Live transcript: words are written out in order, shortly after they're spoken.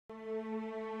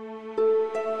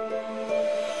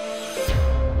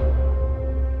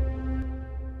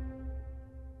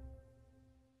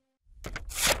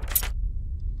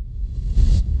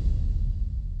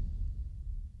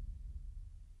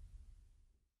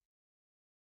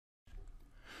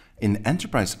In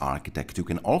Enterprise Architect, you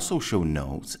can also show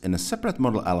nodes in a separate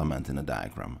model element in a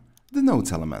diagram, the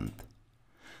nodes element.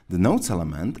 The nodes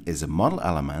element is a model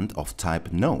element of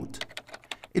type node.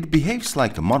 It behaves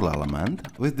like a model element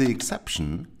with the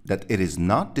exception that it is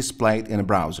not displayed in a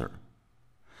browser.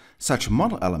 Such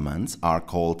model elements are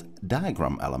called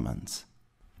diagram elements.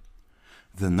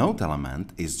 The node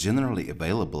element is generally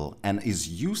available and is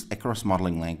used across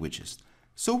modeling languages,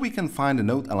 so we can find a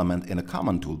node element in a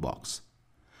common toolbox.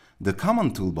 The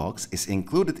common toolbox is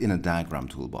included in a diagram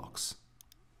toolbox.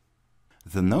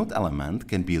 The node element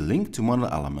can be linked to model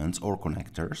elements or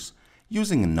connectors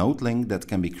using a node link that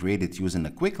can be created using a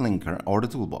quick linker or the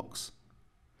toolbox.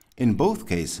 In both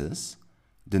cases,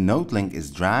 the node link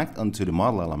is dragged onto the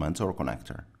model element or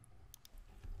connector.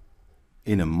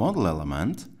 In a model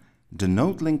element, the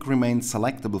node link remains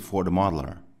selectable for the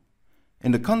modeler.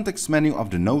 In the context menu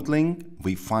of the node link,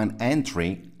 we find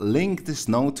entry "Link this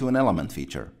node to an element"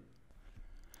 feature.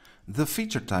 The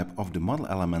feature type of the model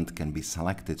element can be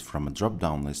selected from a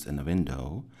drop-down list in a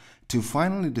window to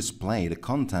finally display the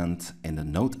content in the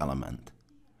node element.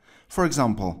 For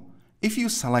example, if you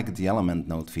select the element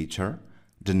node feature,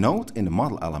 the node in the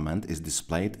model element is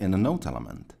displayed in the node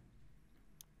element.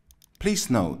 Please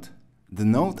note, the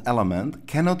node element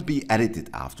cannot be edited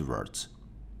afterwards.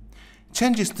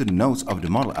 Changes to the nodes of the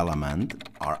model element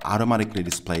are automatically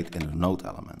displayed in the node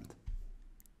element.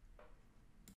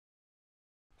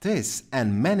 This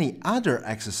and many other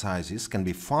exercises can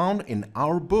be found in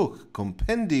our book,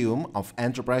 Compendium of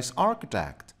Enterprise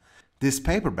Architect. This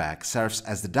paperback serves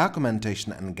as the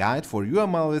documentation and guide for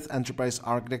UML with Enterprise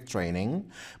Architect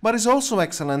training, but is also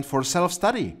excellent for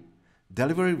self-study,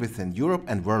 delivered within Europe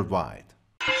and worldwide.